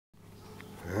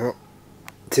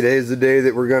Today is the day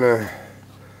that we're gonna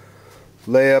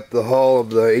lay up the hull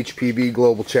of the HPV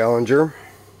Global Challenger.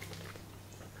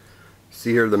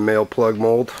 See here the male plug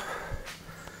mold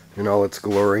in all its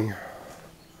glory.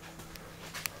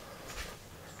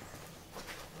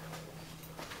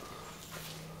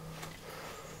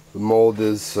 The mold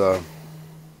is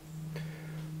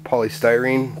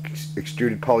polystyrene,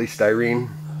 extruded polystyrene,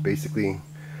 basically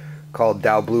called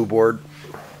Dow Blue board.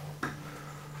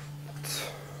 It's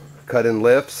cut in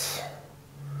lifts,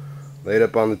 laid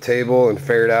up on the table and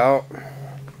faired out,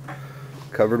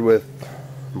 covered with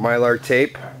mylar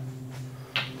tape,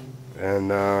 and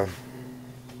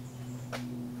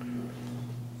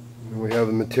we have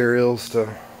the materials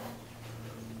to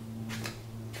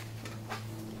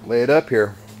lay it up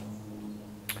here.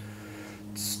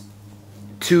 It's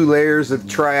 2 layers of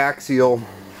triaxial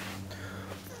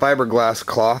fiberglass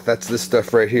cloth. That's this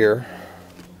stuff right here.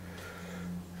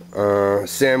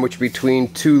 Sandwiched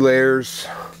between 2 layers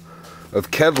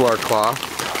of Kevlar cloth,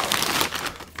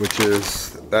 which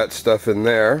is that stuff in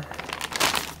there,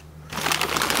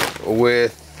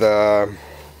 with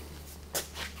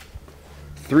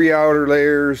 3 outer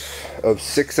layers of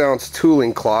 6-ounce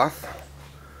tooling cloth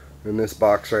in this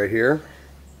box right here.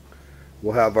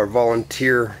 We'll have our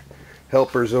volunteer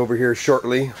helpers over here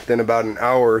shortly. Within about an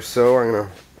hour or so, I'm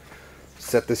gonna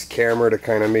set this camera to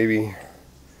kind of maybe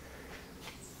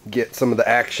get some of the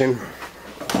action.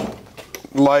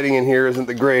 Lighting in here isn't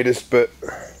the greatest, but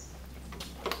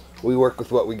we work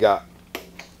with what we got.